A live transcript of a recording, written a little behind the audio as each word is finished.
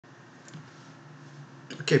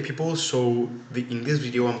Okay people, so in this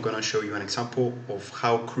video I'm gonna show you an example of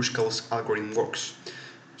how Kruskal's algorithm works.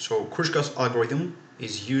 So Kruskal's algorithm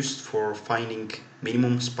is used for finding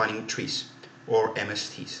minimum spanning trees, or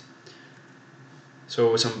MSTs.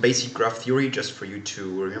 So some basic graph theory, just for you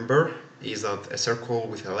to remember, is that a circle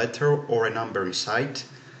with a letter or a number inside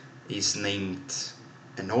is named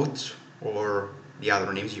a node, or the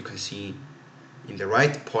other names you can see in the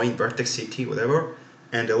right, point, vertex, city, whatever,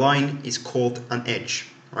 and a line is called an edge,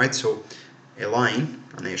 right? So a line,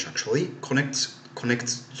 an edge actually, connects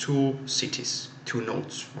two cities, two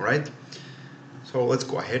nodes, alright? So let's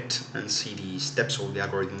go ahead and see the steps of the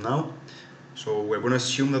algorithm now. So we're going to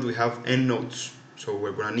assume that we have n nodes, so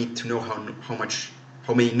we're going to need to know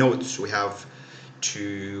how many nodes we have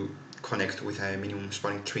to connect with a minimum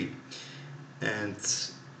spanning tree. And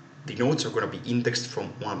the nodes are going to be indexed from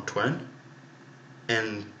 1 to n,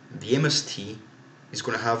 and the MST is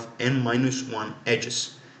going to have n minus 1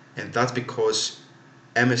 edges, and that's because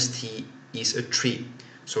MST is a tree.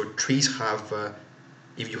 So trees have,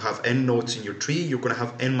 if you have n nodes in your tree, you're going to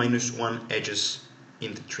have n minus 1 edges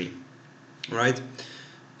in the tree. Alright,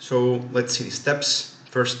 so let's see the steps.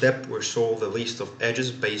 First step, we solve the list of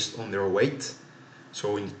edges based on their weight.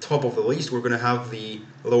 So in the top of the list, we're going to have the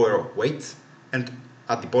lower weight, and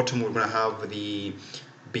at the bottom, we're going to have the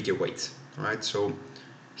bigger weight. Alright, so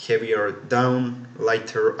heavier down,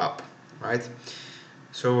 lighter up, right?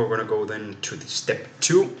 So we're going to go then to the step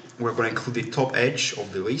 2. We're going to include the top edge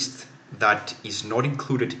of the list that is not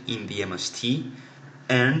included in the MST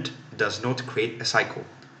and does not create a cycle.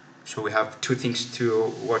 So we have two things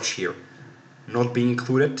to watch here: not being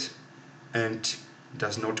included and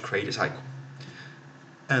does not create a cycle.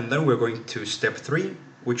 And then we're going to step 3,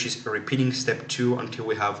 which is repeating step 2 until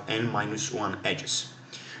we have n minus 1 edges.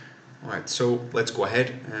 Alright, so let's go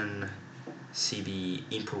ahead and see the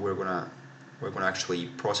input we're gonna actually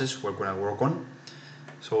process, we're gonna work on.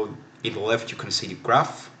 So in the left you can see the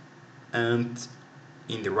graph, and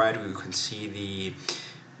in the right you can see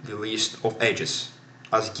the list of edges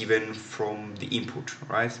as given from the input,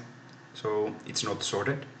 right? So it's not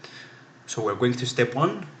sorted. So we're going to step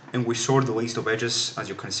 1, and we sort the list of edges. As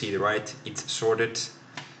you can see, the right, it's sorted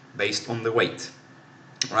based on the weight,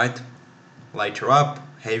 right? Lighter up,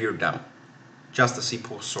 heavier down. Just a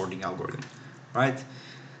simple sorting algorithm, right?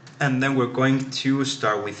 And then we're going to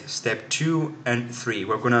start with step 2 and 3.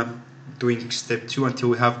 We're gonna doing step 2 until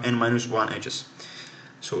we have n minus 1 edges.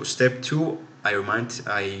 So step 2,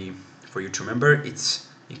 for you to remember, it's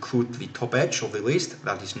include the top edge of the list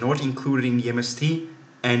that is not included in the MST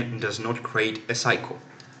and does not create a cycle.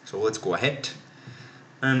 So let's go ahead,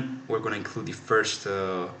 and we're going to include the first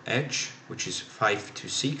edge, which is 5 to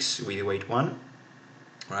 6 with the weight 1,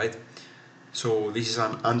 right? So this is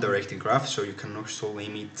an undirected graph, so you can also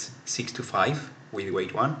name it 6 to 5 with the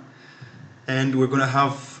weight 1. And we're going to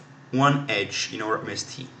have one edge in our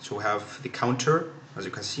MST. So we have the counter, as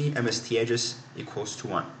you can see, MST edges equals to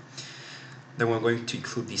 1. Then we're going to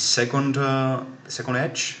include the second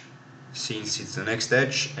edge, since it's the next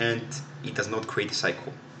edge and it does not create a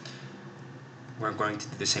cycle. We're going to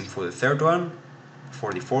do the same for the third one,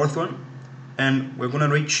 for the fourth one, and we're going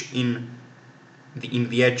to reach in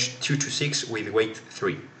the edge 2 to 6 with weight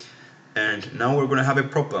 3. And now we're going to have a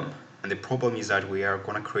problem, and the problem is that we are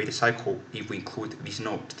going to create a cycle if we include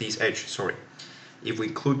this edge. If we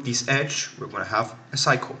include this edge, we're going to have a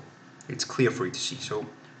cycle. It's clear for you to see, so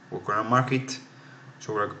we're going to mark it,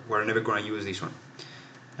 so we're never going to use this one.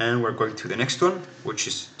 And we're going to the next one, which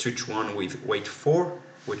is 2 to 1 with weight 4,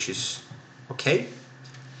 which is okay.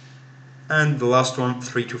 And the last one,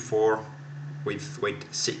 3 to 4 with weight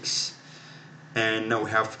 6. And now we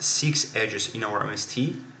have 6 edges in our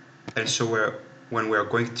MST. And so when we're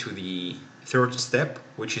going to the third step,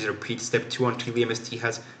 which is repeat step 2 until the MST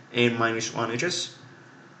has n minus 1 edges,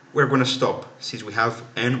 we're going to stop since we have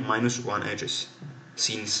n minus 1 edges.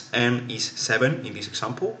 Since n is 7 in this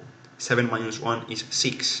example, 7 minus 1 is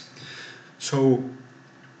 6. So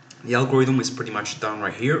the algorithm is pretty much done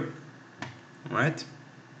right here. Alright,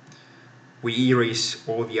 we erase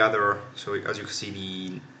all the other, so as you can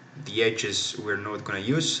see, the edges we're not going to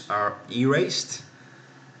use are erased,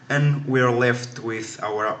 and we're left with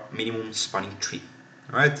our minimum spanning tree.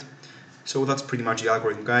 Alright, so that's pretty much the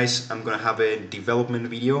algorithm, guys. I'm going to have a development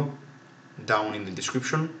video down in the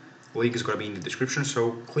description. Link is going to be in the description,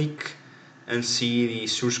 so click and see the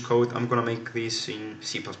source code. I'm going to make this in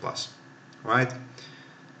C++. Alright,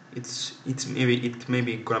 it may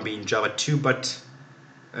be going to be in Java too, but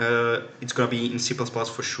it's going to be in C++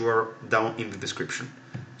 for sure down in the description.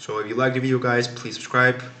 So if you like the video, guys, please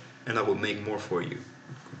subscribe, and I will make more for you.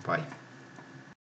 Goodbye.